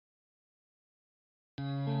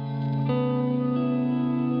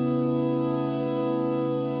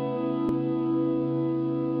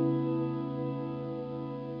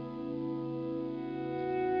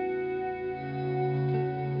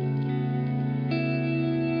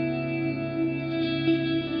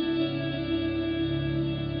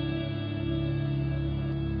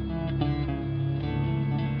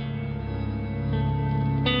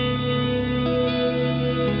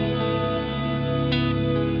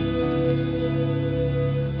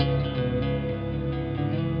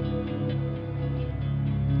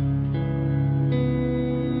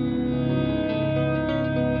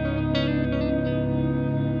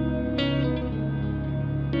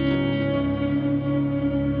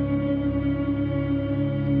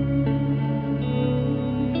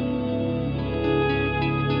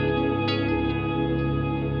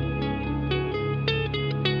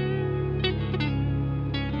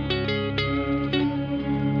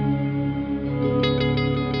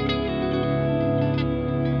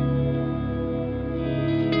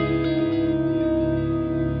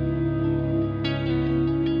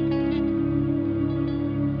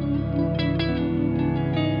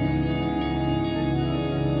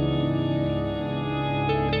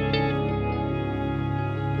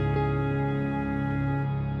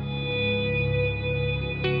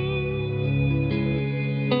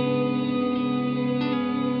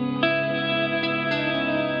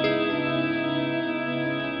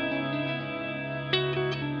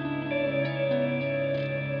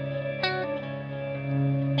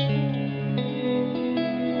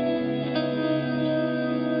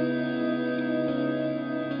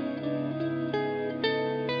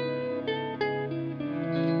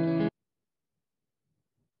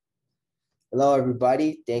Hello,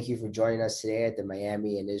 everybody. Thank you for joining us today at the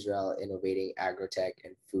Miami and Israel Innovating AgroTech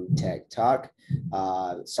and Food Tech Talk.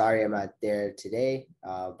 Sorry I'm not there today,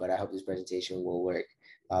 but I hope this presentation will work.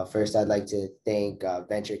 First, I'd like to thank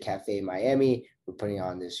Venture Cafe Miami for putting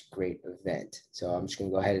on this great event. So I'm just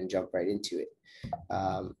going to go ahead and jump right into it.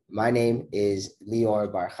 My name is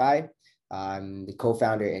Lior Barhai. I'm the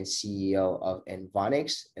co-founder and CEO of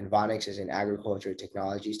Envonics. Envonics is an agriculture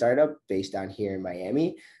technology startup based down here in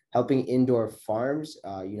Miami, helping indoor farms,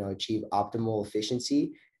 achieve optimal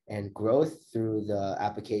efficiency and growth through the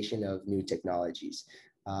application of new technologies.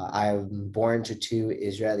 I'm born to two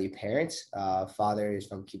Israeli parents. Father is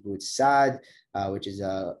from Kibbutz Saad, which is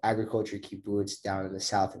an agriculture kibbutz down in the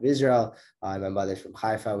south of Israel. My mother's from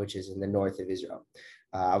Haifa, which is in the north of Israel.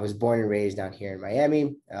 I was born and raised down here in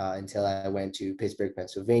Miami until I went to Pittsburgh,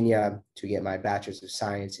 Pennsylvania to get my bachelor's of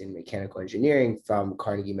science in mechanical engineering from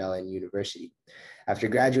Carnegie Mellon University. After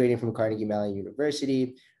graduating from Carnegie Mellon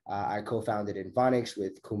University, I co-founded Envonics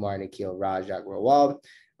with Kumar, Nikhil, Raj Agrawal.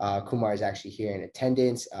 Kumar is actually here in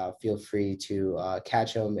attendance. Feel free to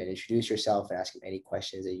catch him and introduce yourself and ask him any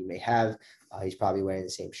questions that you may have. He's probably wearing the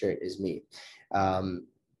same shirt as me.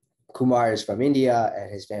 Kumar is from India, and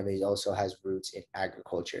his family also has roots in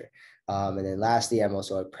agriculture. And then lastly, I'm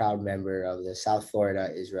also a proud member of the South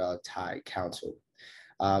Florida-Israel TIE Council.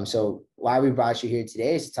 So why we brought you here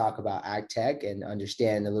today is to talk about ag tech and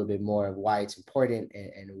understand a little bit more of why it's important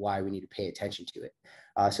and why we need to pay attention to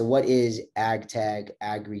it. So what is ag tech,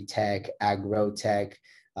 agri-tech, agro-tech?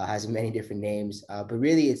 Has many different names, but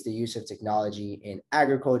really it's the use of technology in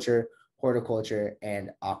agriculture, horticulture,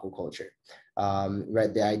 and aquaculture.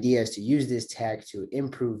 Right, the idea is to use this tech to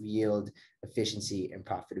improve yield, efficiency, and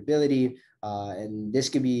profitability. And this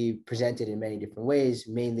could be presented in many different ways,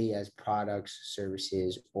 mainly as products,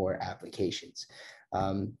 services, or applications.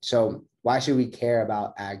 So why should we care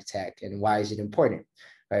about ag tech and why is it important?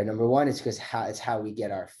 Right, number one, it's because it's how we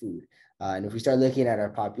get our food. And if we start looking at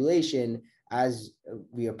our population, as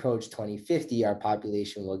we approach 2050, our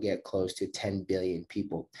population will get close to 10 billion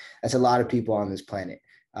people. That's a lot of people on this planet.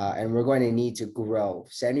 And we're going to need to grow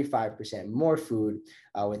 75% more food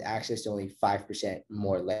with access to only 5%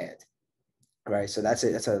 more land. Right, so that's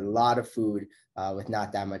a lot of food with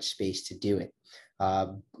not that much space to do it.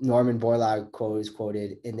 Norman Borlaug quote is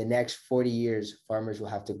quoted, "In the next 40 years, farmers will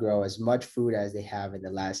have to grow as much food as they have in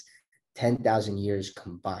the last 10,000 years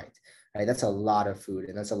combined." Right, that's a lot of food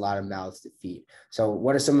and that's a lot of mouths to feed. So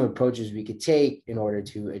what are some approaches we could take in order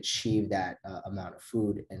to achieve that amount of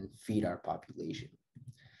food and feed our population?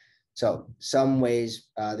 So some ways,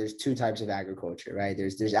 there's two types of agriculture, right?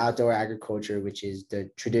 There's outdoor agriculture, which is the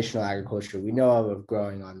traditional agriculture we know of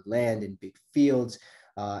growing on land in big fields.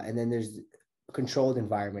 And then there's controlled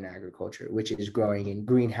environment agriculture, which is growing in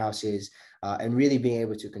greenhouses and really being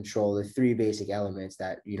able to control the three basic elements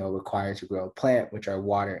that, require to grow a plant, which are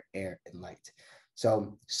water, air, and light.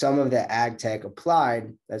 So some of the ag tech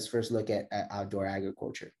applied, let's first look at outdoor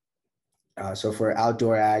agriculture. So for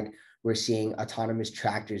outdoor ag, we're seeing autonomous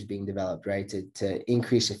tractors being developed, right, to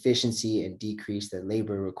increase efficiency and decrease the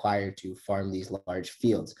labor required to farm these large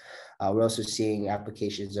fields. We're also seeing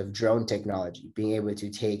applications of drone technology, being able to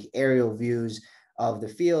take aerial views of the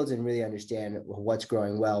fields and really understand what's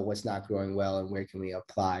growing well, what's not growing well, and where can we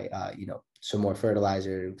apply, some more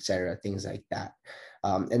fertilizer, et cetera, things like that.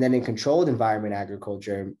 And then in controlled environment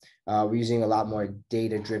agriculture, we're using a lot more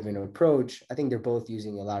data-driven approach. I think they're both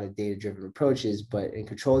using a lot of data-driven approaches, but in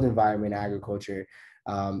controlled environment agriculture,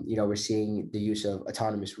 we're seeing the use of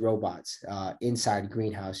autonomous robots inside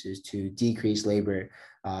greenhouses to decrease labor,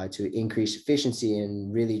 to increase efficiency,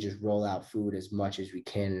 and really just roll out food as much as we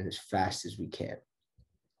can and as fast as we can.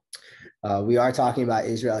 We are talking about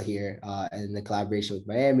Israel here and the collaboration with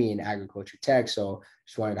Miami and agriculture tech. So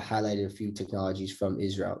just wanted to highlight a few technologies from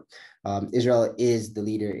Israel. Israel is the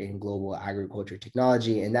leader in global agriculture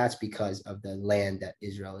technology, and that's because of the land that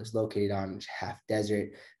Israel is located on, half desert,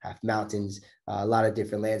 half mountains, a lot of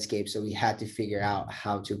different landscapes. So we had to figure out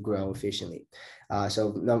how to grow efficiently.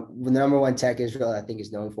 So the number one tech Israel, I think,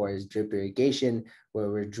 is known for is drip irrigation, where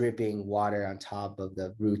we're dripping water on top of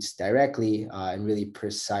the roots directly and really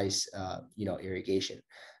precise, irrigation.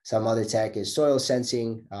 Some other tech is soil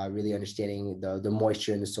sensing, really understanding the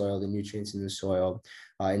moisture in the soil, the nutrients in the soil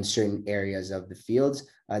in certain areas of the fields.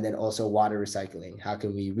 And then also water recycling. How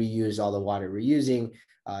can we reuse all the water we're using,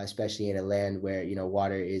 especially in a land where,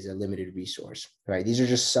 water is a limited resource, right? These are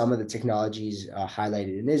just some of the technologies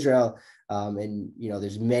highlighted in Israel. And,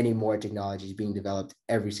 there's many more technologies being developed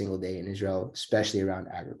every single day in Israel, especially around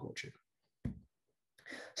agriculture.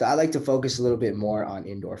 So I like to focus a little bit more on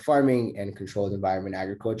indoor farming and controlled environment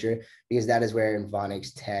agriculture, because that is where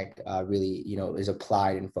Envonics tech really, is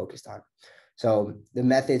applied and focused on. So the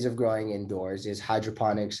methods of growing indoors is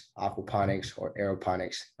hydroponics, aquaponics, or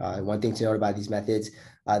aeroponics. One thing to note about these methods,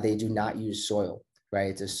 they do not use soil, right?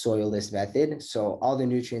 It's a soilless method. So all the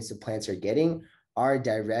nutrients the plants are getting are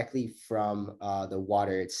directly from the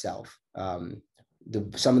water itself.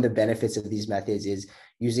 Some of the benefits of these methods is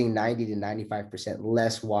using 90 to 95%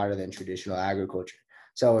 less water than traditional agriculture.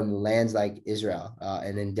 So in lands like Israel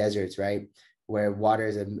and in deserts, right, where water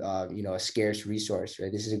is a scarce resource,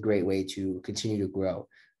 right, this is a great way to continue to grow.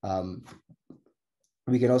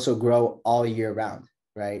 We can also grow all year round,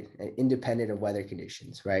 right, independent of weather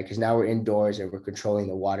conditions, right, because now we're indoors and we're controlling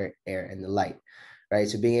the water, air, and the light. Right,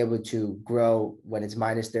 so being able to grow when it's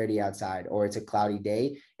minus 30 outside or it's a cloudy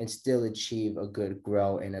day and still achieve a good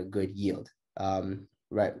grow and a good yield.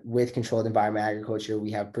 Right, with controlled environment agriculture,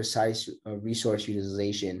 we have precise resource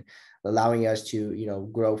utilization, allowing us to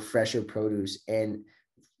grow fresher produce and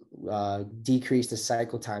decrease the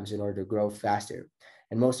cycle times in order to grow faster.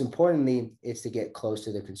 And most importantly, it's to get close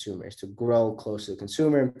to the consumers, to grow close to the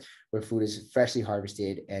consumer, where food is freshly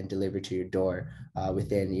harvested and delivered to your door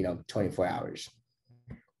within 24 hours.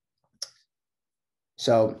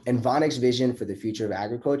 So Envonics' vision for the future of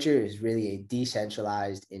agriculture is really a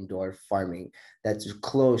decentralized indoor farming that's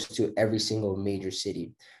close to every single major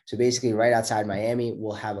city. So basically right outside Miami,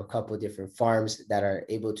 we'll have a couple of different farms that are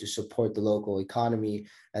able to support the local economy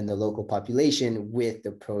and the local population with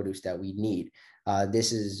the produce that we need.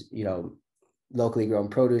 This is, locally grown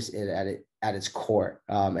produce at its core.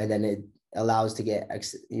 And then it allows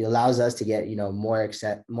us to get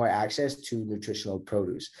more access to nutritional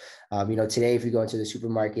produce. Today, if you go into the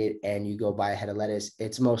supermarket and you go buy a head of lettuce,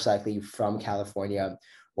 it's most likely from California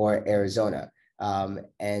or Arizona,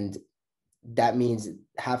 and that means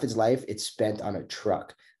half its life it's spent on a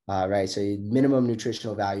truck, right? So minimum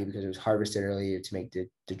nutritional value because it was harvested earlier to make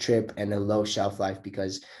the trip, and a low shelf life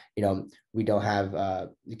because we don't have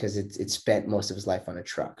because it's spent most of its life on a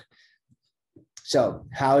truck. So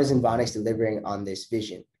how is Envonics delivering on this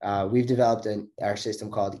vision? We've developed our system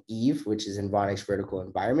called Eve, which is Envonics Vertical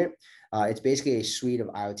Environment. It's basically a suite of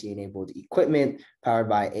IoT-enabled equipment powered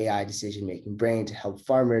by AI decision-making brain to help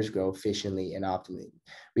farmers grow efficiently and optimally.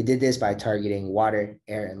 We did this by targeting water,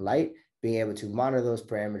 air, and light, being able to monitor those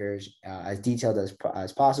parameters as detailed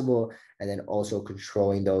as possible, and then also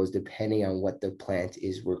controlling those depending on what the plant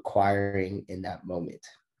is requiring in that moment.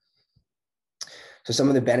 So some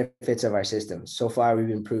of the benefits of our system. So far,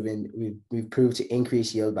 we've proved to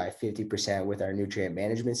increase yield by 50% with our nutrient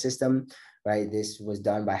management system, right? This was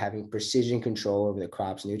done by having precision control over the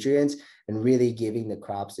crop's nutrients and really giving the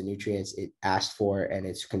crops the nutrients it asked for and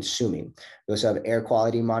it's consuming. We also have air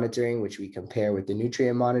quality monitoring, which we compare with the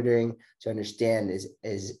nutrient monitoring to understand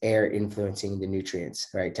is air influencing the nutrients,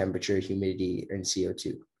 right? Temperature, humidity, and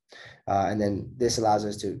CO2. And then this allows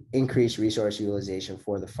us to increase resource utilization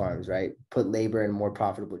for the farms, right? Put labor in more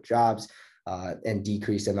profitable jobs and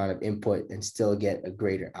decrease the amount of input and still get a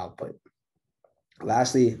greater output.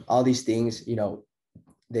 Lastly, all these things,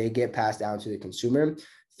 they get passed down to the consumer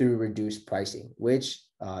through reduced pricing, which,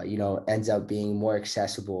 ends up being more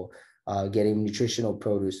accessible, getting nutritional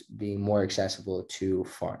produce being more accessible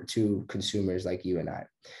to consumers like you and I.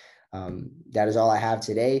 That is all I have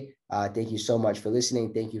today. Thank you so much for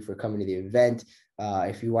listening. Thank you for coming to the event.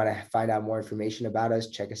 If you want to find out more information about us,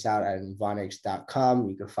 check us out at envonics.com.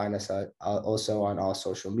 You can find us also on all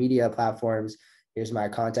social media platforms. Here's my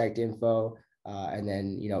contact info. And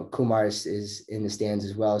then, Kumar is in the stands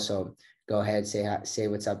as well. So go ahead, say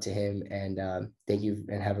what's up to him. And thank you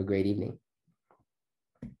and have a great evening.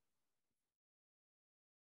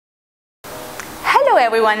 Hello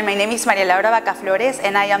everyone, my name is Vacaflores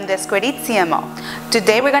and I am the Squareat CMO.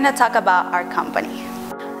 Today we're going to talk about our company.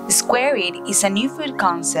 Squareat is a new food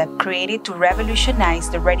concept created to revolutionize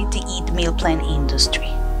the ready-to-eat meal plan industry.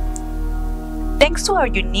 Thanks to our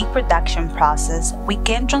unique production process, we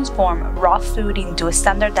can transform raw food into a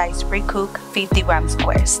standardized pre-cooked 50-gram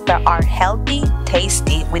squares that are healthy,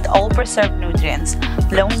 tasty, with all preserved nutrients,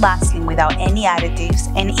 long-lasting without any additives,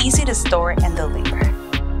 and easy to store and deliver.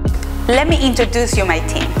 Let me introduce you my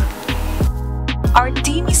team. Our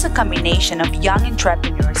team is a combination of young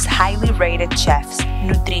entrepreneurs, highly rated chefs,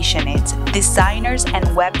 nutritionists, designers,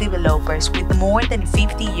 and web developers with more than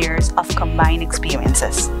 50 years of combined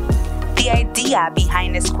experiences. The idea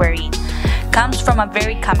behind Squareat comes from a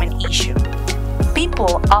very common issue.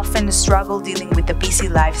 People often struggle dealing with the busy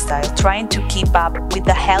lifestyle, trying to keep up with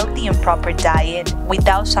a healthy and proper diet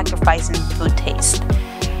without sacrificing food taste.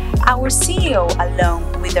 Our CEO,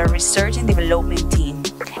 along with our research and development team,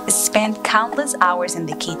 spent countless hours in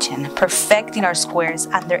the kitchen, perfecting our squares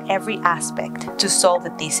under every aspect to solve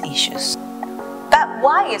these issues. But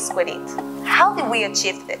why Squareat? How did we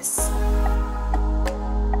achieve this?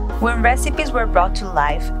 When recipes were brought to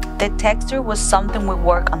life, the texture was something we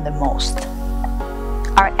work on the most.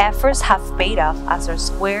 Our efforts have paid off as our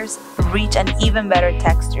squares reach an even better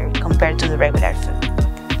texture compared to the regular food.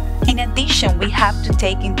 In addition, we have to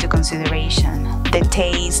take into consideration the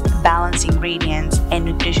taste, balanced ingredients, and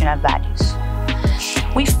nutritional values.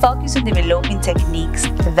 We focus on developing techniques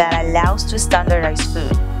that allow us to standardize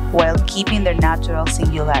food while keeping their natural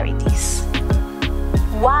singularities.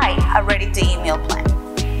 Why a ready-to-eat meal plan?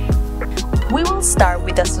 We will start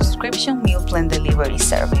with a subscription meal plan delivery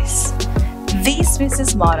service. This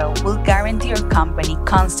business model will guarantee your company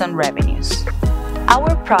constant revenues.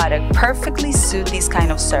 Our product perfectly suits this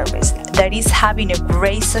kind of service that is having a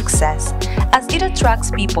great success as it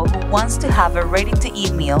attracts people who want to have a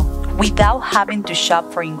ready-to-eat meal without having to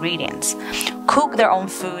shop for ingredients, cook their own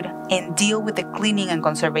food, and deal with the cleaning and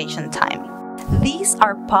conservation time. These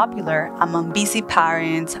are popular among busy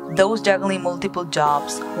parents, those juggling multiple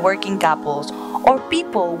jobs, working couples, or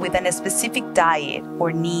people with a specific diet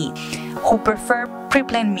or need who prefer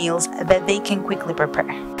pre-planned meals that they can quickly prepare.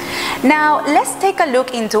 Now, let's take a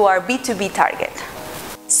look into our B2B target.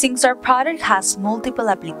 Since our product has multiple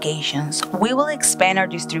applications, we will expand our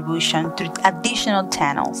distribution through additional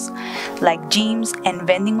channels like gyms and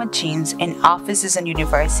vending machines in offices and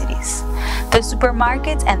universities. The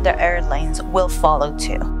supermarkets and the airlines will follow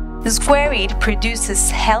too. Squareat produces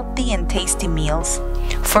healthy and tasty meals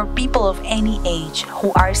for people of any age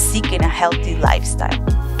who are seeking a healthy lifestyle.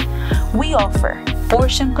 We offer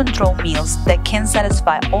portion control meals that can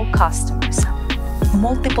satisfy all customers,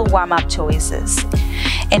 multiple warm-up choices,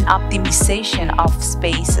 and optimization of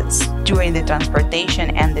spaces during the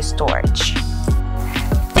transportation and the storage.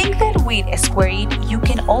 Think that with Squareat, you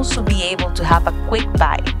can also be able to have a quick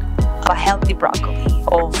bite of a healthy broccoli,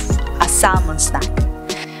 of a salmon snack.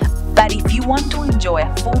 But if you want to enjoy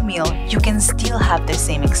a full meal, you can still have the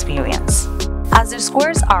same experience. As the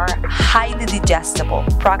squares are highly digestible,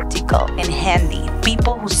 practical, and handy,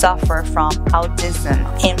 people who suffer from autism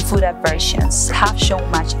and food aversions have shown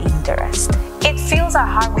much interest. It fills our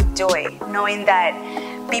heart with joy, knowing that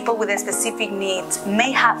people with specific needs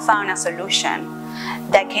may have found a solution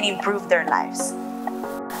that can improve their lives.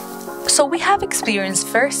 So we have experienced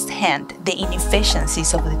firsthand the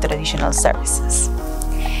inefficiencies of the traditional services.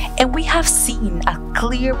 And we have seen a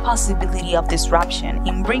clear possibility of disruption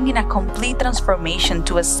in bringing a complete transformation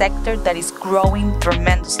to a sector that is growing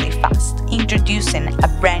tremendously fast, introducing a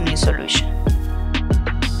brand new solution.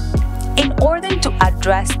 In order to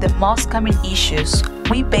address the most common issues,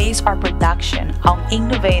 we base our production on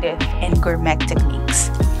innovative and gourmet techniques.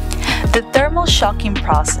 The thermal shocking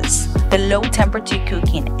process, the low temperature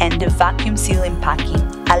cooking, and the vacuum sealing packing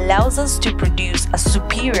allows us to produce a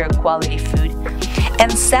superior quality food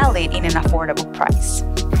and sell it in an affordable price.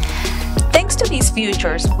 Thanks to these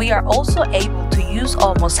features, we are also able to use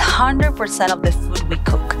almost 100% of the food we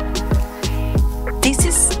cook. This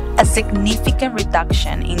is a significant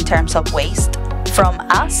reduction in terms of waste from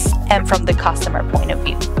us and from the customer point of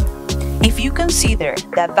view. If you consider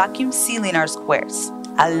that vacuum sealing our squares,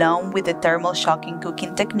 along with the thermal shocking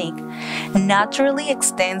cooking technique, naturally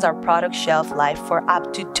extends our product shelf life for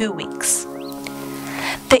up to 2 weeks.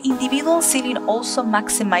 The individual sealing also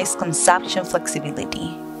maximizes consumption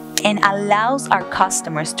flexibility and allows our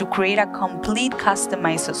customers to create a complete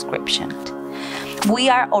customized subscription. We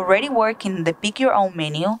are already working on the Pick Your Own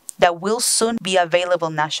menu that will soon be available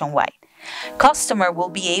nationwide. Customer will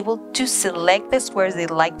be able to select the squares they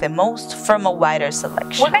like the most from a wider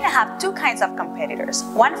selection. We're going to have two kinds of competitors,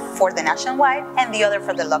 one for the nationwide and the other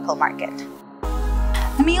for the local market.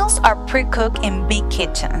 Meals are pre-cooked in big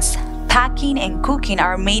kitchens. Packing and cooking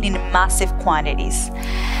are made in massive quantities.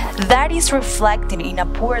 That is reflected in a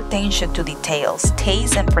poor attention to details,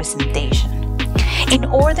 taste, and presentation. In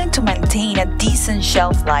order to maintain a decent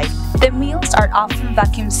shelf life, the meals are often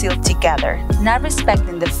vacuum sealed together, not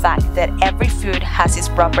respecting the fact that every food has its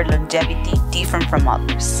proper longevity different from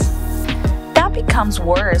others. That becomes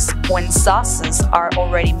worse when sauces are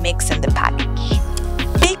already mixed in the package.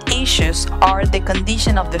 Big issues are the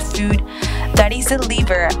condition of the food that is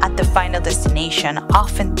delivered at the final destination,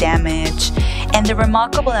 often damaged, and the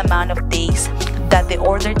remarkable amount of days that the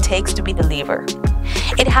order takes to be delivered.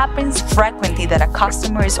 It happens frequently that a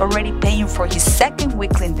customer is already paying for his second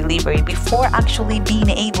weekly delivery before actually being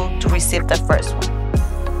able to receive the first one.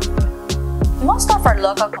 Most of our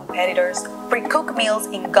local competitors pre-cook meals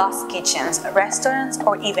in ghost kitchens, restaurants,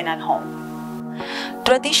 or even at home.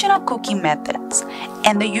 Traditional cooking methods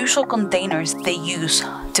and the usual containers they use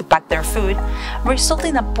to pack their food result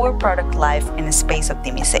in a poor product life and space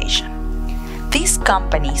optimization. These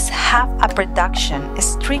companies have a production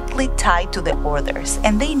strictly tied to the orders,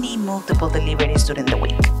 and they need multiple deliveries during the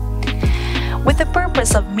week. With the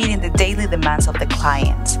purpose of meeting the daily demands of the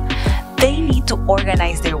clients, they need to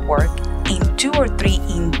organize their work in 2 or 3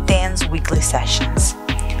 intense weekly sessions.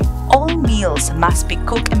 All meals must be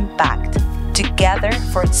cooked and packed together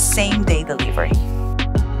for same-day delivery.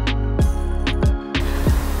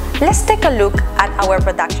 Let's take a look at our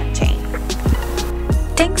production chain.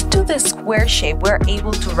 Thanks to the square shape, we're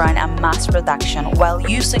able to run a mass production while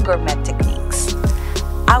using gourmet techniques.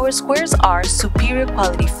 Our squares are superior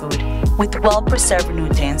quality food with well-preserved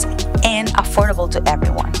nutrients and affordable to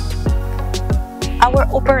everyone. Our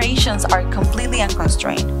operations are completely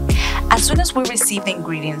unconstrained. As soon as we receive the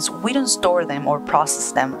ingredients, we don't store them or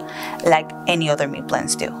process them like any other meal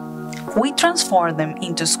plants do. We transform them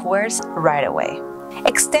into squares right away,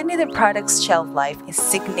 extending the product's shelf life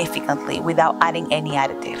significantly without adding any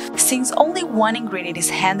additive. Since only one ingredient is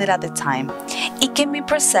handed at a time, it can be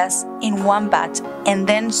processed in one batch and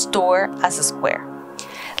then stored as a square.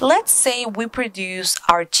 Let's say we produce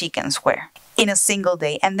our chicken square in a single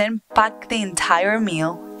day and then pack the entire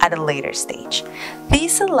meal at a later stage.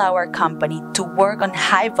 These allow our company to work on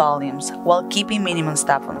high volumes while keeping minimum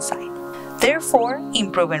staff on site, therefore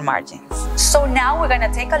improving margins. So now we're going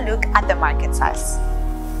to take a look at the market size.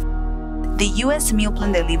 The U.S. meal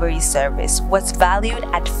plan delivery service was valued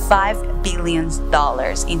at $5 billion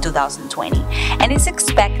in 2020 and is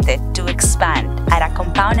expected to expand at a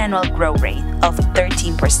compound annual growth rate of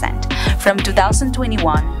 13% from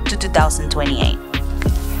 2021 to 2028.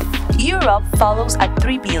 Europe follows at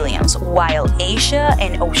 $3 billion, while Asia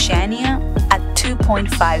and Oceania at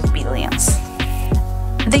 $2.5 billion.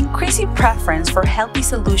 The increasing preference for healthy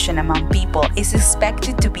solutions among people is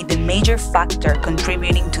expected to be the major factor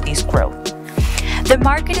contributing to this growth. The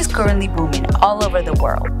market is currently booming all over the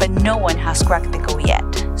world, but no one has cracked the code yet,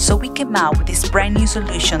 so we came out with this brand new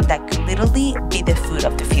solution that could literally be the food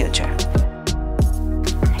of the future.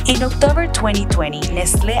 In October 2020,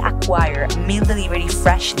 Nestlé acquired Meal Delivery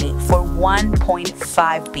Freshly for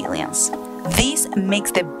 $1.5 billion. This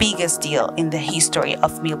makes the biggest deal in the history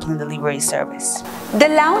of meal plan delivery service. The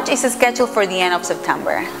launch is scheduled for the end of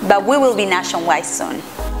September, but we will be nationwide soon.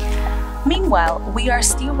 Meanwhile, we are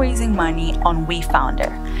still raising money on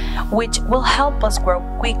WeFounder, which will help us grow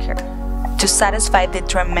quicker to satisfy the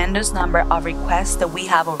tremendous number of requests that we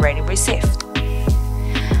have already received.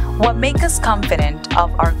 What makes us confident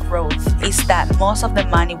of our growth is that most of the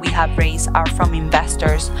money we have raised are from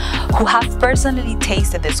investors who have personally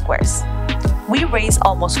tasted the squares. We raised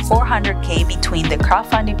almost $400K between the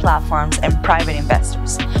crowdfunding platforms and private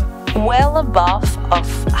investors, well above of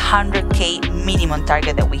 $100K minimum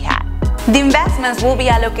target that we had. The investments will be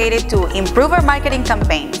allocated to improve our marketing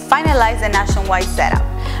campaign, finalize the nationwide setup,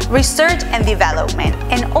 research and development,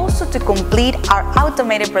 and also to complete our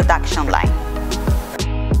automated production line.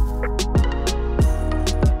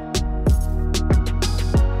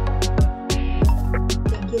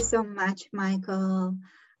 Thank you so much, Michael.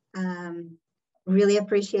 Really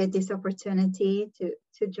appreciate this opportunity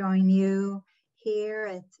to join you here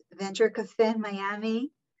at Venture Cafe in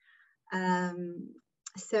Miami.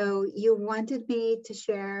 So you wanted me to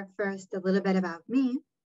share first a little bit about me.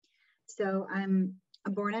 So I'm a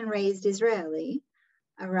born and raised Israeli,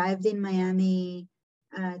 arrived in Miami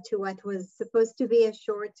to what was supposed to be a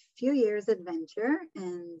short few years adventure,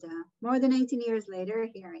 and more than 18 years later,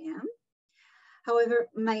 here I am. However,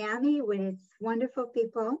 Miami, with its wonderful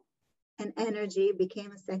people and energy,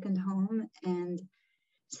 became a second home. And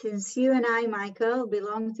since you and I, Michael,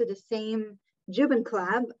 belong to the same Juban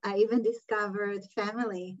Club, I even discovered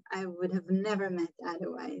family I would have never met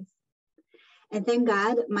otherwise. And thank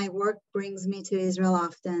God, my work brings me to Israel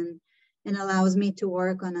often and allows me to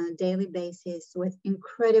work on a daily basis with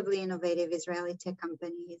incredibly innovative Israeli tech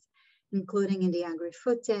companies, including in the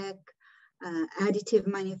AgroFoodTech, additive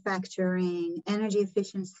manufacturing, energy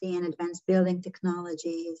efficiency and advanced building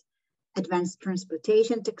technologies, advanced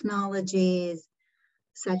transportation technologies,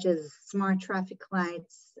 such as smart traffic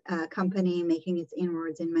lights company making its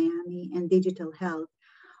inroads in Miami, and digital health,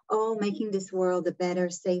 all making this world a better,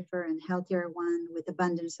 safer, and healthier one with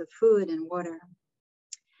abundance of food and water.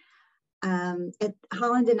 At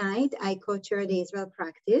Holland & Knight, I co-chair the Israel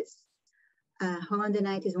practice. Holland &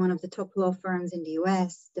 Knight is one of the top law firms in the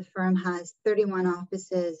US. The firm has 31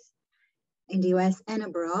 offices in the US and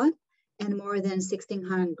abroad, and more than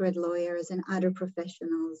 1,600 lawyers and other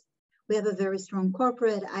professionals. We have a very strong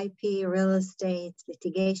corporate, IP, real estate,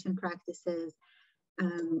 litigation practices,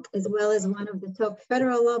 as well as one of the top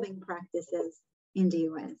federal lobbying practices in the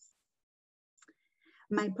US.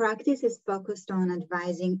 My practice is focused on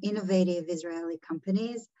advising innovative Israeli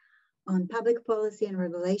companies on public policy and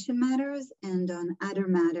regulation matters and on other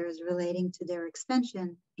matters relating to their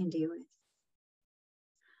expansion in the US.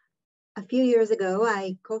 A few years ago,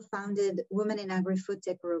 I co-founded Women in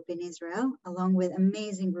Agri-FoodTech group in Israel, along with an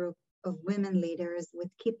amazing group of women leaders with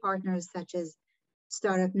key partners such as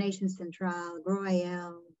Startup Nation Central,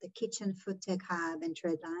 GrowIL, the Kitchen Food Tech Hub, and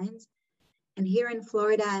Treadlines. And here in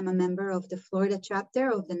Florida, I'm a member of the Florida chapter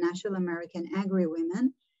of the National American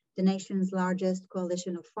Agri-Women, the nation's largest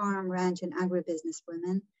coalition of farm, ranch, and agribusiness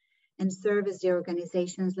women, and serve as the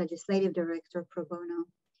organization's legislative director pro bono,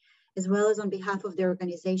 as well as on behalf of the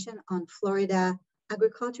organization on Florida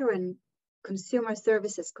Agriculture and Consumer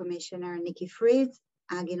Services Commissioner Nikki Fried's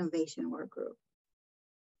Ag Innovation Work Group.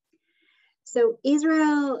 So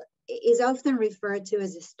Israel is often referred to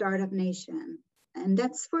as a startup nation, and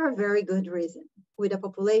that's for a very good reason. With a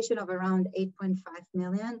population of around 8.5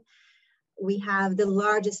 million, we have the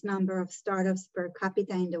largest number of startups per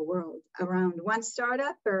capita in the world, around one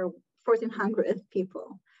startup per 1,400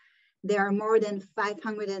 people. There are more than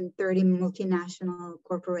 530 multinational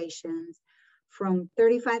corporations from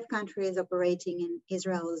 35 countries operating in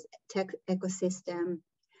Israel's tech ecosystem.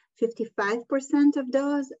 55% of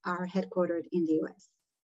those are headquartered in the US.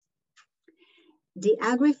 The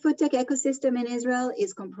agri-food tech ecosystem in Israel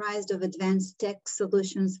is comprised of advanced tech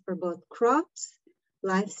solutions for both crops,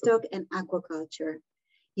 livestock, and aquaculture,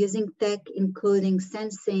 using tech including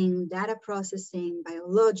sensing, data processing,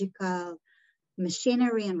 biological,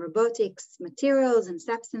 machinery and robotics, materials and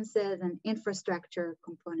substances, and infrastructure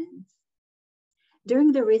components.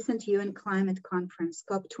 During the recent UN climate conference,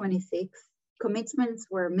 COP26, commitments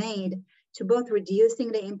were made to both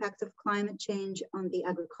reducing the impact of climate change on the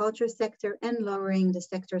agriculture sector and lowering the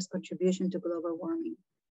sector's contribution to global warming.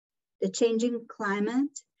 The changing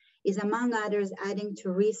climate is, among others, adding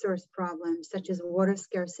to resource problems such as water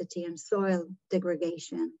scarcity and soil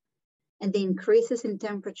degradation, and the increases in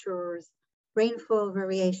temperatures, rainfall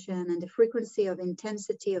variation, and the frequency of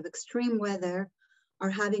intensity of extreme weather are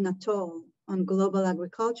having a toll on global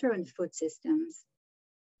agriculture and food systems.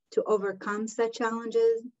 To overcome such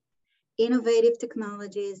challenges, innovative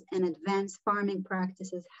technologies and advanced farming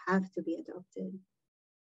practices have to be adopted.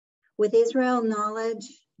 With Israel knowledge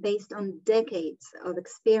based on decades of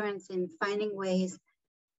experience in finding ways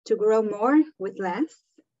to grow more with less,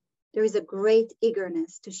 there is a great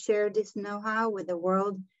eagerness to share this know-how with the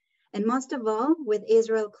world, and most of all, with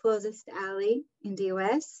Israel's closest ally in the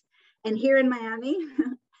US, and here in Miami,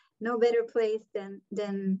 no better place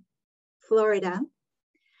than Florida.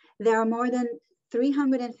 There are more than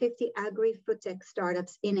 350 agri-food tech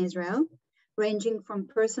startups in Israel, ranging from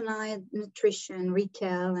personalized nutrition,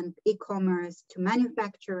 retail, and e-commerce to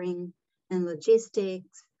manufacturing and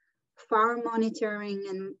logistics, farm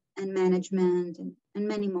monitoring and management, and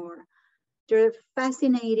many more. There are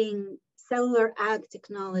fascinating cellular ag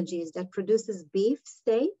technologies that produces beef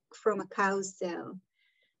steak from a cow's cell,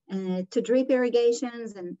 to drip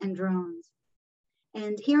irrigations and drones.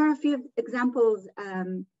 And here are a few examples,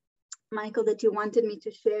 Michael, that you wanted me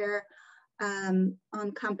to share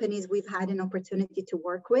on companies we've had an opportunity to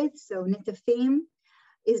work with. So Netafim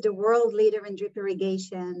is the world leader in drip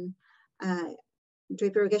irrigation.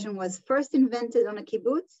 Drip irrigation was first invented on a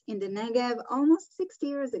kibbutz in the Negev almost 60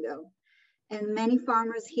 years ago. And many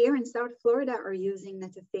farmers here in South Florida are using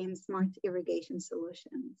Netafim smart irrigation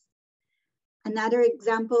solutions. Another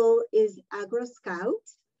example is AgroScout.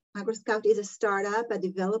 AgroScout is a startup, a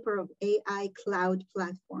developer of AI cloud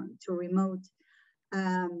platform to remote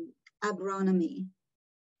agronomy,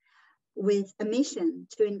 with a mission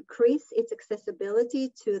to increase its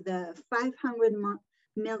accessibility to the 500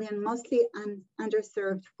 million mostly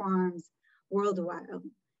underserved farms worldwide.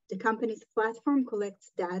 The company's platform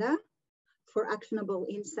collects data for actionable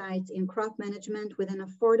insights in crop management with an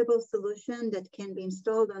affordable solution that can be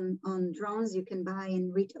installed on drones you can buy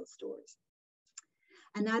in retail stores.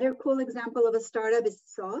 Another cool example of a startup is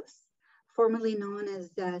Sauce, formerly known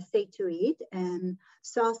as Say to Eat, and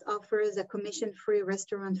Sauce offers a commission-free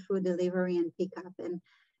restaurant food delivery and pickup,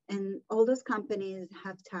 and all those companies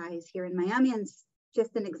have ties here in Miami, and it's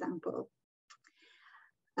just an example.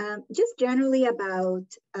 Just generally about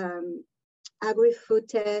agri-food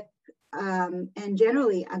tech and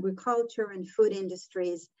generally agriculture and food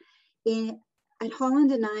industries. At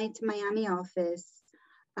Holland and Knight Miami office,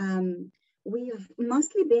 we've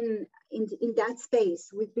mostly been in that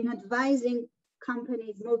space. We've been advising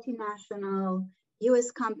companies, multinational,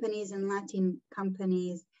 US companies and Latin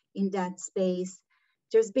companies in that space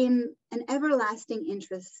there's been an everlasting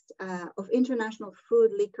interest of international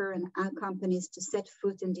food, liquor, and ag companies to set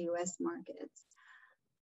foot in the US markets.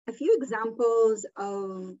 A few examples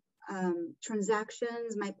of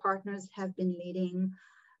transactions my partners have been leading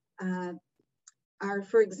are,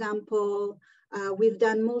 for example, we've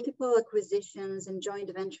done multiple acquisitions and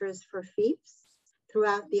joint ventures for FIFS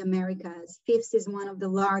throughout the Americas. FIFS is one of the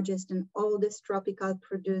largest and oldest tropical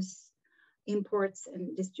produce imports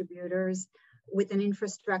and distributors with an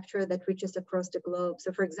infrastructure that reaches across the globe.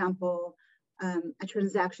 So for example, a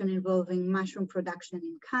transaction involving mushroom production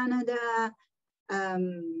in Canada,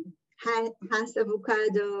 Hass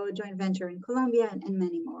avocado, joint venture in Colombia, and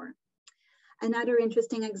many more. Another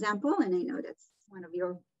interesting example, and I know that's one of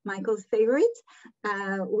Michael's favorites,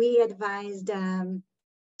 we advised on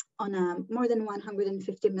a more than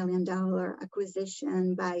 $150 million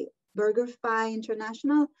acquisition by BurgerFi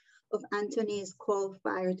International of Anthony's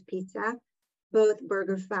coal-fired pizza. Both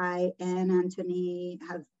BurgerFi and Anthony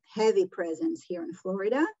have heavy presence here in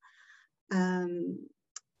Florida. And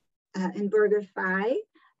BurgerFi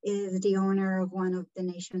is the owner of one of the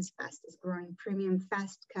nation's fastest growing premium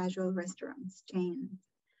fast casual restaurants chains.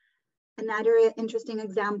 Another interesting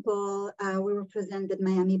example, we represented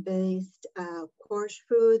Miami-based Korsh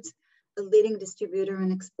Foods, a leading distributor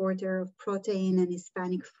and exporter of protein and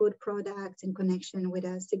Hispanic food products in connection with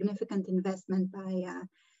a significant investment by a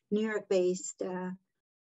New York-based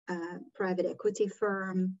private equity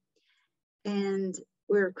firm. And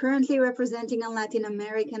we're currently representing a Latin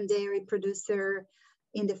American dairy producer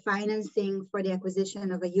in the financing for the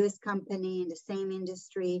acquisition of a US company in the same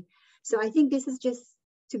industry. So I think this is just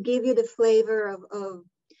to give you the flavor of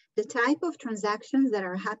the type of transactions that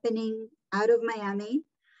are happening out of Miami,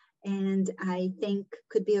 and I think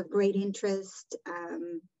could be of great interest,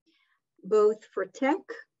 both for tech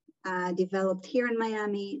developed here in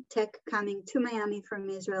Miami, tech coming to Miami from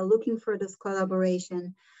Israel, looking for this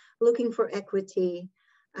collaboration, looking for equity,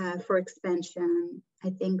 for expansion. I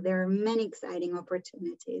think there are many exciting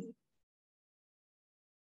opportunities.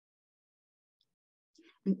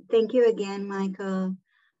 And thank you again, Michael.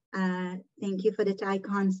 Thank you for the TIE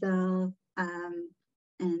Council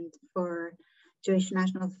and for Jewish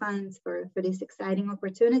National Funds for this exciting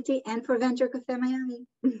opportunity, and for Venture Cafe Miami.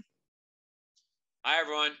 Hi,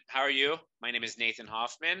 everyone. How are you? My name is Nathan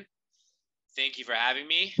Hoffman. Thank you for having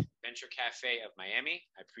me, Venture Cafe of Miami.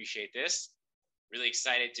 I appreciate this. Really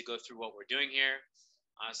excited to go through what we're doing here.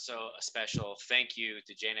 Also, a special thank you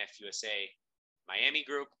to JNF-USA Miami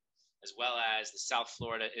Group, as well as the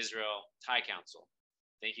SoFlo-Israel TIE Council.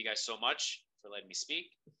 Thank you guys so much for letting me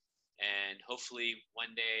speak. And hopefully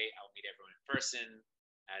one day I'll meet everyone in person,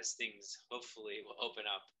 as things hopefully will open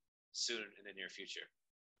up soon in the near future.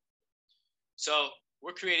 So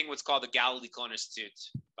we're creating what's called the Galilee Culinary Institute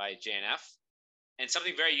by JNF. And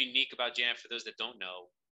something very unique about JNF, for those that don't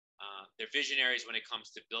know, they're visionaries when it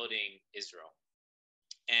comes to building Israel.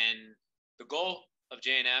 And the goal of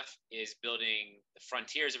JNF is building the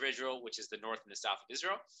frontiers of Israel, which is the north and the south of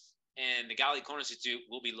Israel. And the Galilee Culinary Institute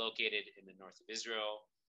will be located in the north of Israel,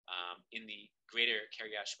 in the greater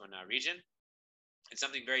Kiryat Shmona region. And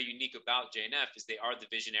something very unique about JNF is they are the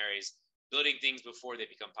visionaries building things before they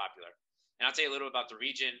become popular. And I'll tell you a little about the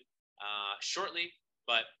region shortly,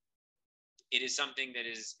 but it is something that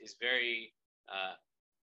is very,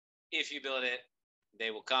 if you build it,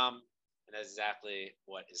 they will come. And that's exactly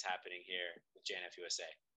what is happening here with JNF-USA.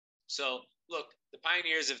 So look, the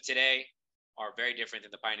pioneers of today are very different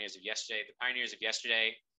than the pioneers of yesterday. The pioneers of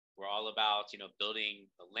yesterday were all about, building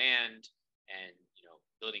the land and,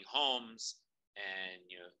 building homes. And,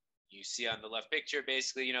 you see on the left picture,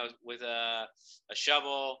 basically, with a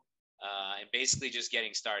shovel and basically just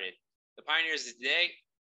getting started. The pioneers of today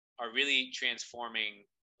are really transforming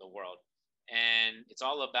the world. And it's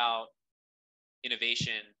all about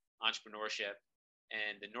innovation, entrepreneurship,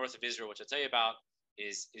 and the north of Israel, which I'll tell you about,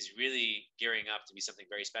 is really gearing up to be something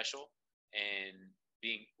very special, and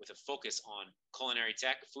being with a focus on culinary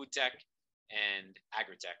tech, food tech, and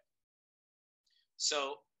AgroTech.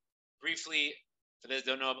 So briefly, for those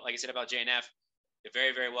who don't know, like I said about JNF, they're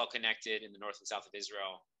very, very well connected in the north and south of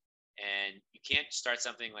Israel. And you can't start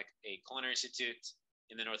something like a culinary institute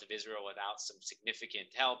in the north of Israel without some significant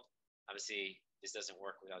help. Obviously, this doesn't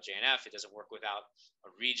work without JNF. It doesn't work without a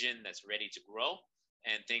region that's ready to grow.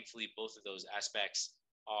 And thankfully, both of those aspects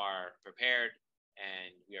are prepared,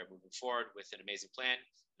 and we are moving forward with an amazing plan.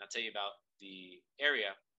 And I'll tell you about the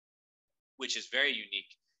area, which is very unique,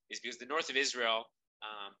 is because the north of Israel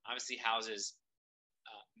obviously houses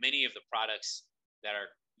many of the products that are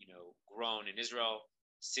grown in Israel.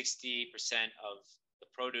 60% of the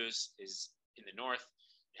produce is in the north.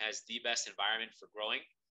 has the best environment for growing.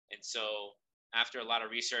 And so after a lot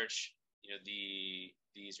of research, the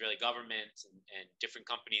Israeli government and different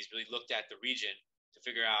companies really looked at the region to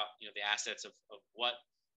figure out, the assets of what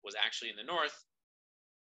was actually in the north,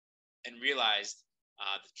 and realized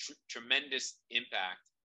the tremendous impact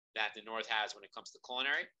that the north has when it comes to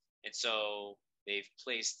culinary. And so they've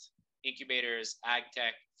placed incubators,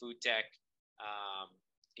 AgTech, FoodTech,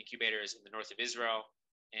 incubators in the north of Israel.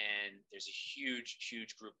 And there's a huge,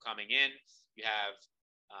 huge group coming in. You have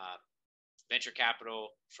venture capital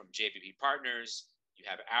from JVP Partners. You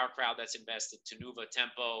have our crowd that's invested, Tenuva,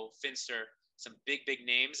 Tempo, Finster, some big, big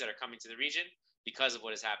names that are coming to the region because of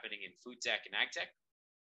what is happening in food tech and ag tech.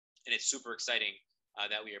 And it's super exciting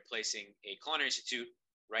that we are placing a culinary institute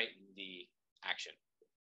right in the action.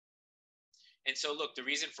 And so, look, the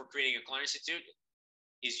reason for creating a culinary institute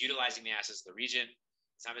is utilizing the assets of the region.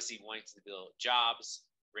 It's obviously wanting to build jobs,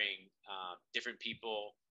 bring different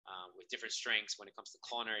people with different strengths when it comes to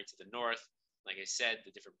culinary to the north. Like I said,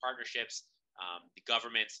 the different partnerships, the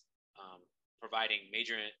government providing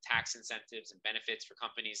major tax incentives and benefits for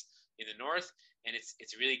companies in the north. And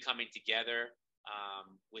it's really coming together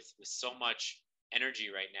with so much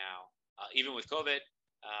energy right now, even with COVID,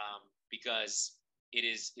 because it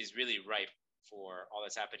is really ripe for all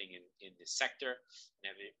that's happening in this sector.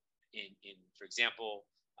 In for example,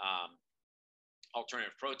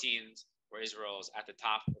 alternative proteins, where Israel is at the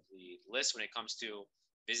top of the list when it comes to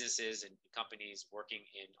businesses and companies working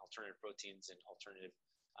in alternative proteins and alternative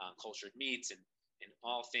cultured meats and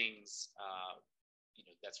all things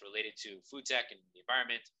that's related to food tech and the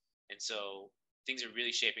environment. And so things are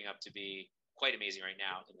really shaping up to be quite amazing right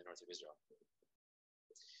now in the north of Israel.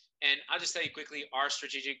 And I'll just tell you quickly, our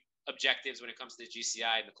strategic objectives when it comes to the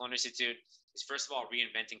GCI and the Culinary Institute is, first of all,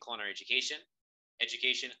 reinventing culinary education.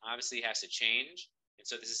 Education obviously has to change. And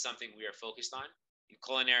so this is something we are focused on. In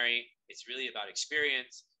culinary, it's really about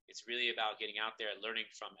experience. It's really about getting out there and learning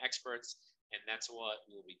from experts. And that's what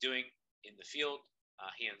we will be doing in the field,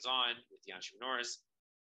 hands-on with the entrepreneurs.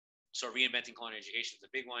 So reinventing culinary education is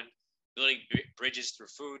a big one. Building bridges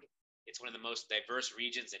through food. It's one of the most diverse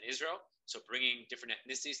regions in Israel. So bringing different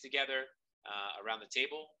ethnicities together around the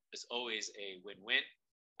table is always a win-win.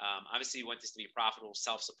 Obviously, we want this to be a profitable,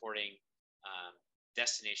 self-supporting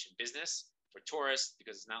destination business for tourists,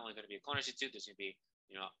 because it's not only going to be a culinary institute. There's going to be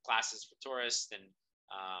classes for tourists and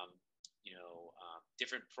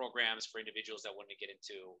different programs for individuals that want to get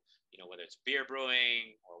into whether it's beer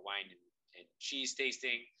brewing or wine and cheese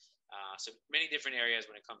tasting. So many different areas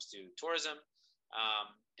when it comes to tourism,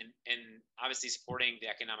 and obviously supporting the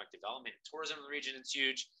economic development. Tourism in the region is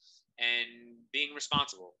huge, and being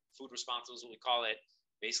responsible. Food responsible is what we call it.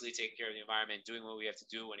 Basically taking care of the environment, doing what we have to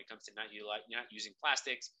do when it comes to not using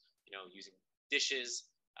plastics, using dishes,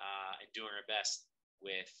 and doing our best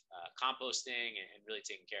with composting and really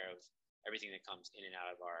taking care of everything that comes in and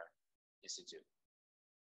out of our institute.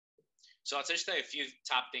 So I'll just tell you a few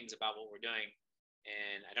top things about what we're doing,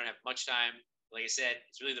 and I don't have much time. Like I said,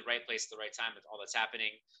 it's really the right place at the right time with all that's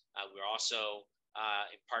happening. We're also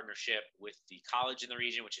in partnership with the college in the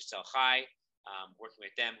region, which is Tel Chai, working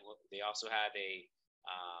with them. They also have a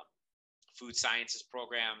food sciences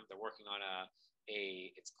program. They're working on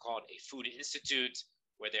it's called a food institute,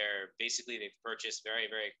 where they've purchased very,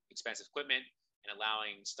 very expensive equipment and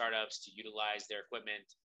allowing startups to utilize their equipment,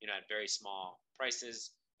 at very small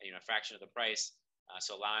prices, a fraction of the price.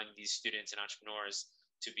 So allowing these students and entrepreneurs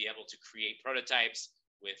to be able to create prototypes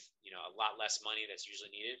with, a lot less money that's usually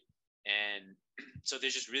needed. And so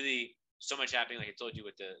there's just really so much happening, like I told you,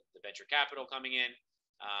 with the venture capital coming in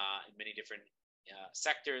many different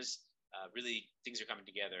sectors. Really, things are coming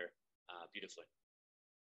together beautifully.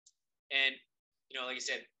 And, like I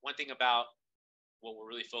said, one thing about what we're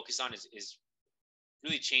really focused on is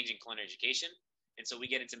really changing culinary education. And so we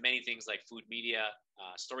get into many things like food media,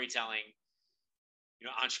 storytelling,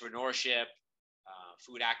 entrepreneurship,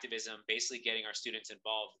 food activism, basically getting our students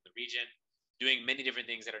involved in the region, doing many different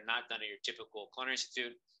things that are not done at your typical culinary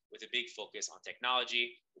institute, with a big focus on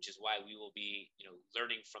technology, which is why we will be,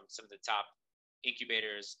 learning from some of the top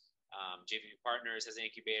incubators. JVP Partners has an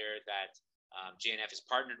incubator that JNF is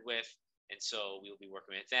partnered with. And so we will be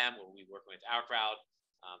working with them. We'll be working with our crowd,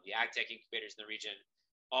 the AgTech incubators in the region.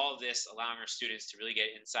 All of this allowing our students to really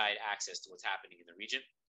get inside access to what's happening in the region.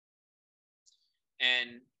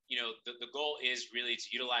 And, the goal is really to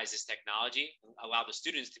utilize this technology, allow the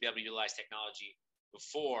students to be able to utilize technology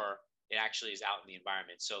before it actually is out in the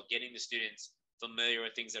environment. So getting the students familiar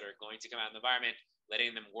with things that are going to come out in the environment,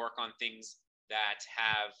 letting them work on things that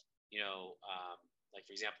have, like,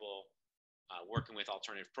 for example, working with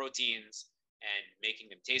alternative proteins and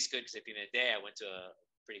making them taste good. Because at the end of the day, I went to a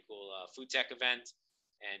pretty cool food tech event,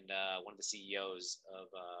 and one of the CEOs of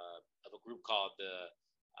a group called the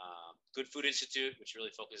Good Food Institute, which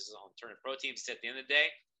really focuses on alternative proteins. At the end of the day,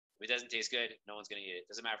 if it doesn't taste good, no one's going to eat it. It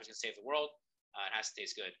doesn't matter if it's going to save the world, it has to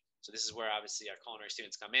taste good. So this is where obviously our culinary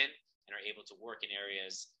students come in and are able to work in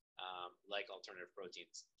areas like alternative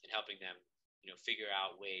proteins and helping them, figure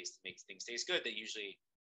out ways to make things taste good that usually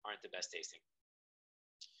aren't the best tasting.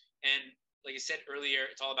 And like I said earlier,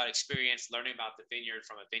 it's all about experience, learning about the vineyard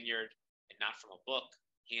from a vineyard and not from a book,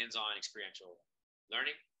 hands-on experiential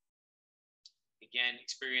learning. Again,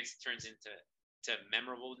 experience turns into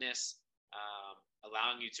memorableness,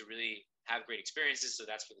 allowing you to really have great experiences. So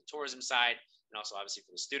that's for the tourism side, and also obviously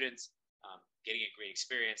for the students, getting a great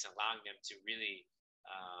experience and allowing them to really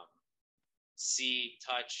see,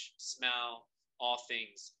 touch, smell, all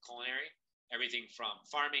things culinary, everything from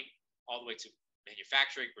farming all the way to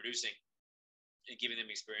manufacturing, producing, and giving them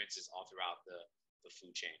experiences all throughout the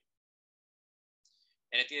food chain.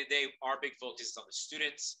 And at the end of the day, our big focus is on the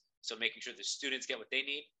students. So making sure the students get what they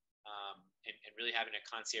need, and really having a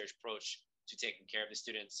concierge approach to taking care of the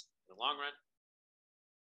students in the long run.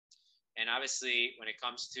 And obviously, when it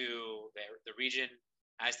comes to the region,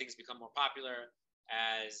 as things become more popular,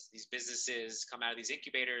 as these businesses come out of these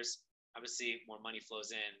incubators, obviously more money flows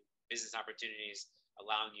in, business opportunities,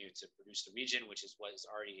 allowing you to produce the region, which is what is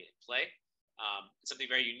already in play. Something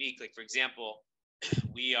very unique, like for example,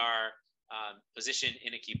 we are positioned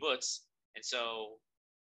in a kibbutz, and so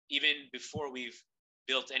even before we've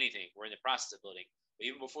built anything, we're in the process of building, but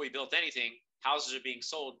even before we built anything, houses are being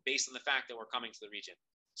sold based on the fact that we're coming to the region.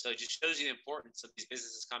 So it just shows you the importance of these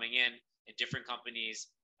businesses coming in and different companies,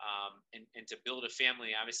 and to build a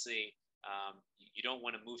family. Obviously, you don't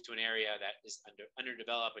want to move to an area that is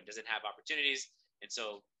underdeveloped and doesn't have opportunities. And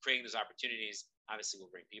so creating those opportunities obviously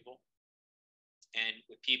will bring people. And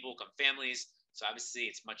with people come families. So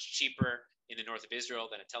obviously it's much cheaper in the north of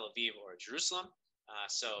Israel than a Tel Aviv or a Jerusalem.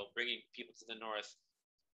 So bringing people to the north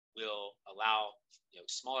will allow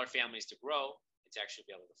smaller families to grow and to actually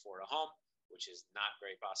be able to afford a home, which is not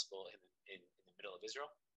very possible in the middle of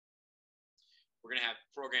Israel. We're going to have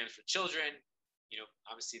programs for children.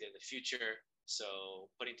 Obviously they're the future.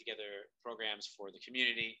 So putting together programs for the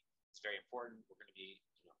community is very important. We're going to be,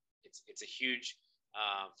 it's a huge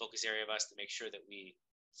focus area of us to make sure that we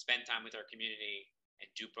spend time with our community and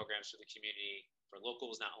do programs for the community, for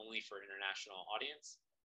locals, not only for an international audience.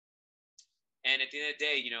 And at the end of the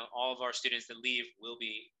day, all of our students that leave will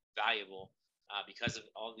be valuable because of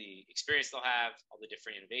all the experience they'll have, all the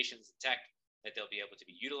different innovations and tech that they'll be able to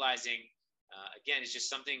be utilizing. Again, it's just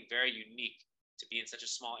something very unique to be in such a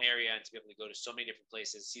small area and to be able to go to so many different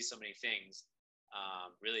places, see so many things,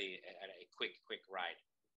 really at a quick ride.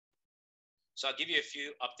 So I'll give you a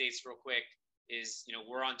few updates real quick.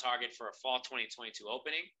 We're on target for a fall 2022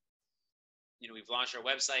 opening. We've launched our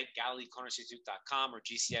website, GalileeCulinary.com or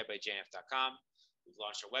GCI by JNF.com. We've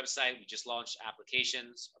launched our website. We just launched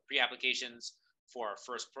applications, pre-applications for our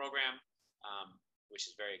first program, which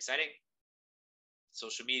is very exciting.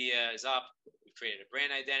 Social media is up. We've created a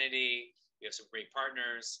brand identity. We have some great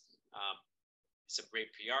partners, some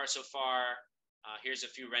great PR so far. Here's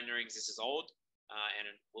a few renderings. This is old, and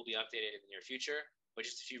it will be updated in the near future, but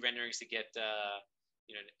just a few renderings to get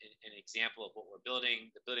an example of what we're building.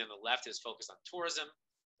 The building on the left is focused on tourism,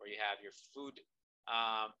 where you have your food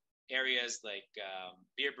areas like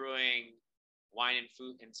beer brewing, wine and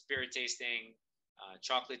food and spirit tasting,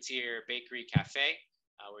 chocolatier, bakery, cafe,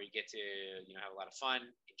 where you get to have a lot of fun,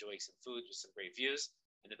 enjoy some food with some great views.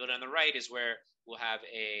 And the building on the right is where we'll have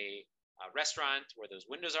a restaurant where those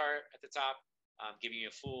windows are at the top, giving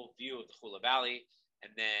you a full view of the Hula Valley.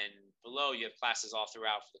 And then below, you have classes all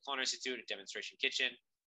throughout for the Culinary Institute, a demonstration kitchen,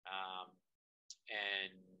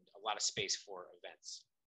 and a lot of space for events.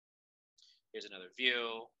 Here's another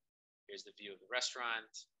view. Here's the view of the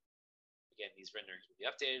restaurant. Again, these renderings will be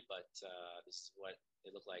updated, but this is what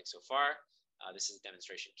they look like so far. This is a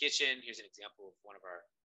demonstration kitchen. Here's an example of one of our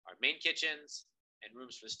main kitchens and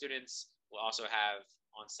rooms for the students. We'll also have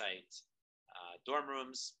on-site dorm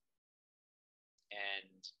rooms,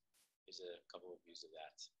 and here's a couple of views of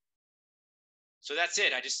that. So that's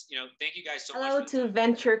it. I just, thank you guys so much. Hello to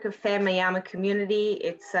Venture Cafe Miami community.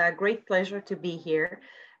 It's a great pleasure to be here.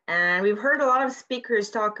 And we've heard a lot of speakers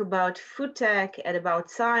talk about food tech and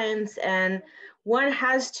about science, and one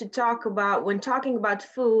has to talk about, when talking about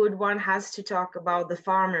food, one has to talk about the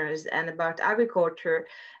farmers and about agriculture,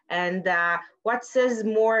 and what says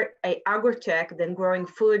more agrotech than growing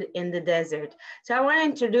food in the desert. So I want to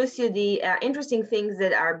introduce you the interesting things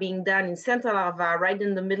that are being done in Central Arava, right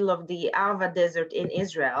in the middle of the Arava desert in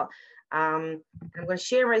Israel. I'm going to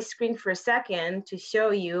share my screen for a second to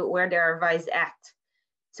show you where the Arava is at.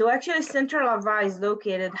 So actually, Central Arava is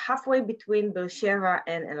located halfway between Beersheba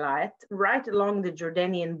and Elat, right along the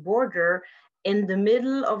Jordanian border in the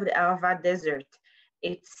middle of the Arava Desert.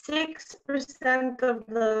 It's 6% of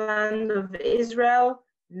the land of Israel,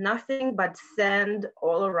 nothing but sand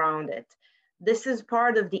all around it. This is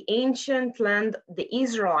part of the ancient land the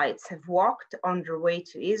Israelites have walked on their way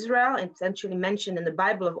to Israel. It's actually mentioned in the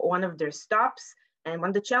Bible of one of their stops and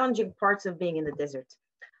one of the challenging parts of being in the desert.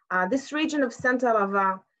 This region of Central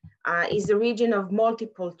Arava is a region of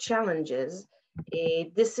multiple challenges.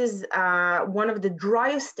 This is one of the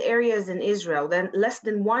driest areas in Israel, less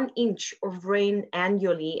than 1 inch of rain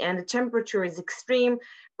annually, and the temperature is extreme.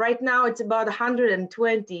 Right now it's about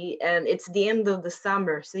 120 and it's the end of the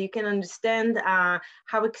summer. So you can understand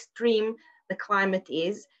how extreme the climate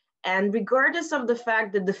is. And regardless of the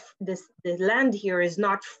fact that the land here is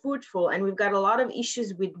not fruitful and we've got a lot of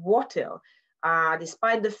issues with water,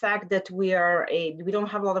 despite the fact that we don't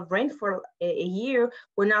have a lot of rain for a year,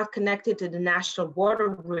 we're not connected to the national water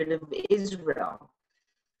grid of Israel.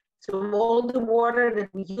 So all the water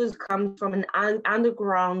that we use comes from an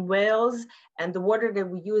underground wells, and the water that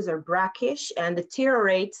we use are brackish and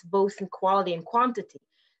deteriorates both in quality and quantity.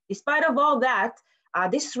 Despite of all that,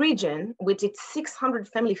 this region, with its 600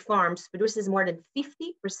 family farms, produces more than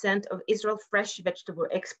 50% of Israel's fresh vegetable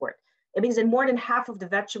export. It means that more than half of the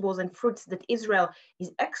vegetables and fruits that Israel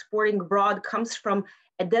is exporting abroad comes from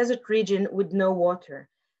a desert region with no water.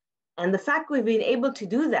 And the fact we've been able to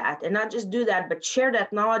do that, and not just do that, but share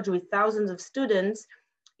that knowledge with thousands of students,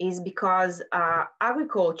 is because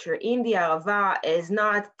agriculture in the Arava is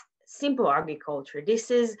not simple agriculture. This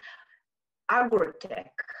is AgroTech,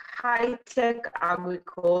 high-tech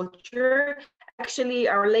agriculture. Actually,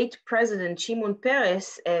 our late president, Shimon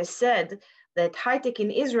Peres, said that high-tech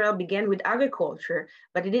in Israel began with agriculture,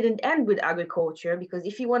 but it didn't end with agriculture, because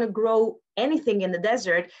if you want to grow anything in the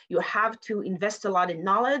desert, you have to invest a lot in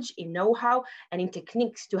knowledge, in know-how, and in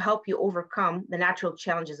techniques to help you overcome the natural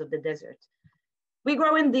challenges of the desert. We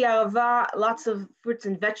grow in the Arava lots of fruits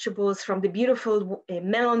and vegetables, from the beautiful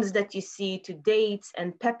melons that you see to dates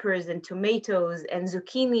and peppers and tomatoes and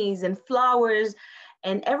zucchinis and flowers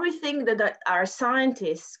and everything that our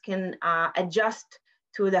scientists can adjust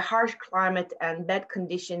to the harsh climate and bad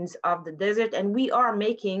conditions of the desert, and we are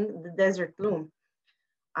making the desert bloom.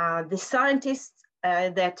 The scientists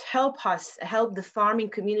that help the farming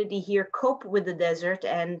community here cope with the desert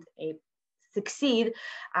and succeed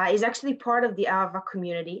is actually part of the Arava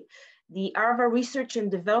community. The Arava Research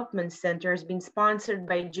and Development Center has been sponsored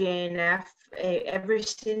by JNF ever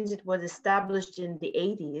since it was established in the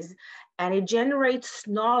 80s, and it generates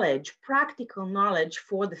knowledge, practical knowledge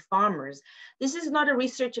for the farmers. This is not a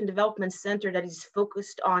research and development center that is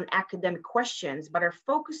focused on academic questions, but are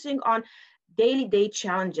focusing on day-to-day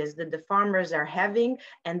challenges that the farmers are having,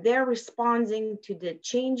 and they're responding to the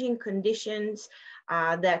changing conditions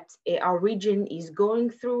that our region is going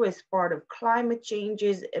through as part of climate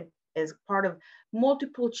changes, as part of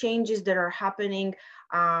multiple changes that are happening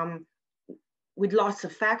with lots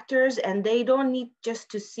of factors. And they don't need just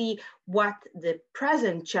to see what the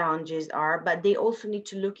present challenges are, but they also need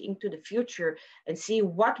to look into the future and see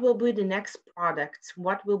what will be the next products,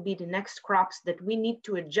 what will be the next crops that we need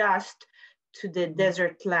to adjust to the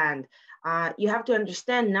desert land. You have to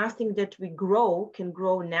understand, nothing that we grow can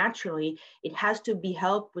grow naturally. It has to be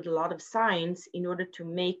helped with a lot of science in order to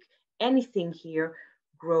make anything here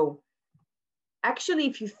grow. Actually,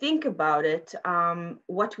 if you think about it,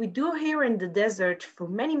 what we do here in the desert for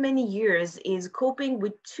many, many years is coping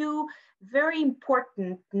with two very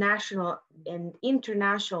important national and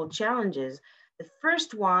international challenges. The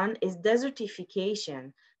first one is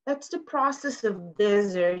desertification. That's the process of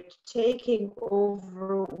desert taking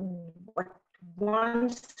over what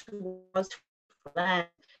once was land.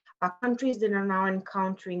 Countries that are now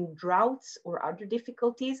encountering droughts or other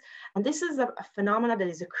difficulties. And this is a phenomenon that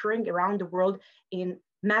is occurring around the world in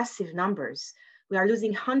massive numbers. We are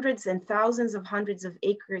losing hundreds of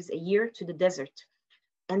acres a year to the desert.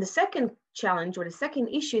 And the second challenge, or the second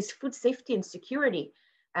issue, is food safety and security.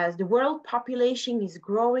 As the world population is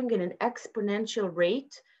growing at an exponential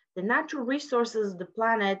rate, the natural resources of the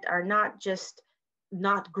planet are not just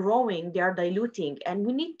not growing, they are diluting. And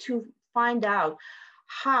we need to find out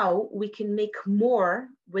how we can make more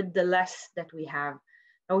with the less that we have.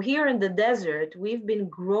 Now, here in the desert, we've been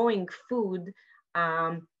growing food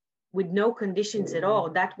with no conditions at all.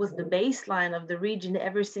 That was the baseline of the region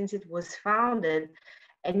ever since it was founded.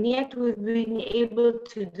 And yet we've been able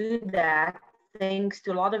to do that thanks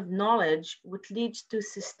to a lot of knowledge, which leads to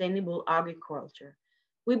sustainable agriculture.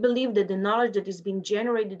 We believe that the knowledge that is being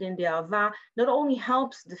generated in the Arava not only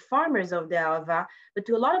helps the farmers of the Arava, but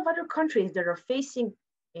to a lot of other countries that are facing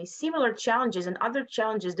similar challenges and other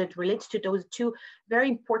challenges that relate to those two very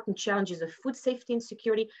important challenges of food safety and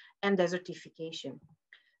security and desertification.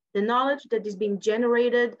 The knowledge that is being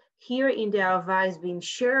generated here in the Arava is being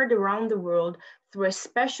shared around the world through a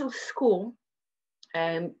special school,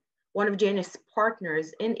 one of JNF's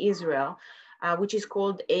partners in Israel, which is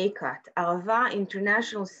called ACAT, Arava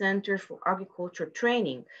International Center for Agriculture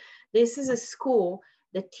Training. This is a school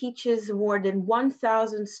that teaches more than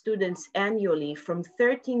 1,000 students annually from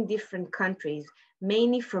 13 different countries,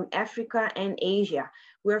 mainly from Africa and Asia.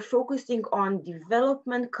 We're focusing on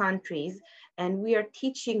development countries, and we are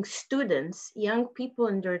teaching students, young people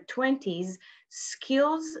in their 20s,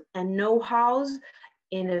 skills and know-hows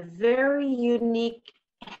in a very unique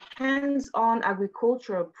hands-on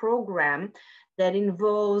agricultural program that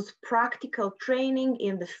involves practical training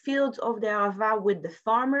in the fields of the Arava with the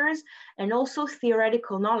farmers, and also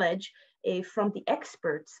theoretical knowledge from the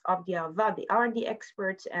experts of the Arava, the R&D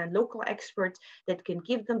experts and local experts that can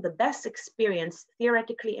give them the best experience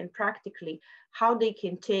theoretically and practically, how they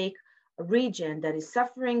can take a region that is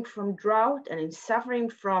suffering from drought and is suffering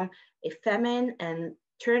from a famine and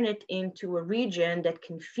turn it into a region that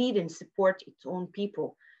can feed and support its own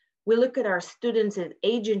people. We look at our students as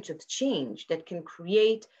agents of change that can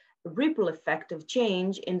create a ripple effect of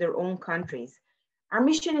change in their own countries. Our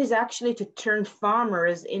mission is actually to turn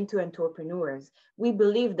farmers into entrepreneurs. We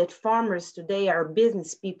believe that farmers today are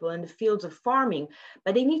business people in the fields of farming,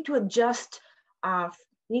 but they need to adjust,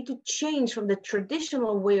 need to change from the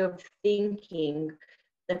traditional way of thinking.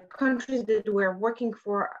 The countries that we're working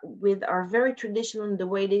with are very traditional in the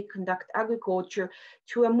way they conduct agriculture,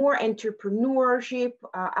 to a more entrepreneurship,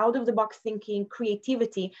 out-of-the-box thinking,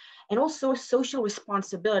 creativity, and also social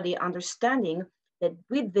responsibility, understanding that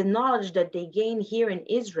with the knowledge that they gain here in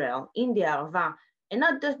Israel, in the Arava, and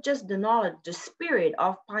not just the knowledge, the spirit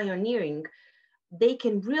of pioneering, they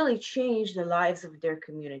can really change the lives of their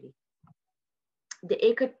community. The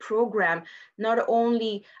ACAT program not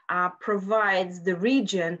only provides the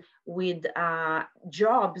region with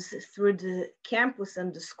jobs through the campus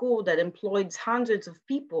and the school that employs hundreds of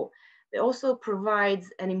people, it also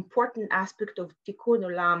provides an important aspect of tikkun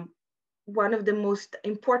olam, one of the most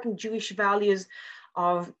important Jewish values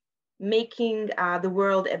of making the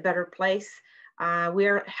world a better place. We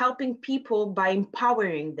are helping people by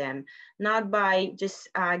empowering them, not by just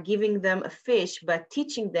giving them a fish, but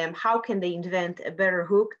teaching them how can they invent a better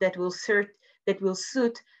hook that will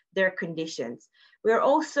suit their conditions. We're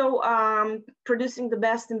also producing the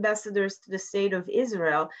best ambassadors to the state of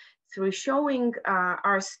Israel through showing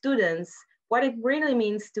our students what it really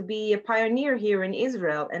means to be a pioneer here in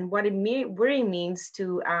Israel and what it really means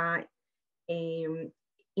to be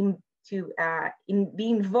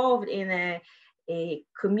involved in a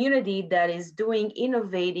community that is doing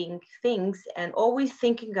innovating things and always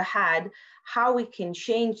thinking ahead how we can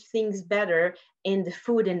change things better in the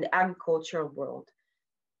food and the agricultural world.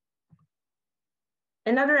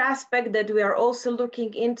 Another aspect that we are also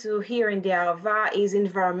looking into here in the Arava is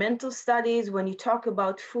environmental studies. When you talk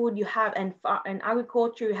about food, you have and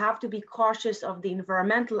agriculture, you have to be cautious of the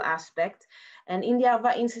environmental aspect. And in the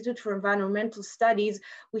Arava Institute for Environmental Studies,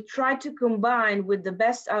 we try to combine with the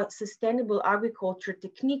best sustainable agriculture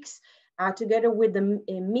techniques together with the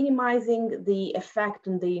minimizing the effect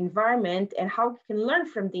on the environment and how we can learn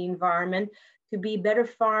from the environment to be better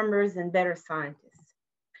farmers and better scientists.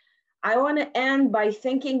 I want to end by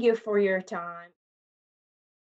thanking you for your time.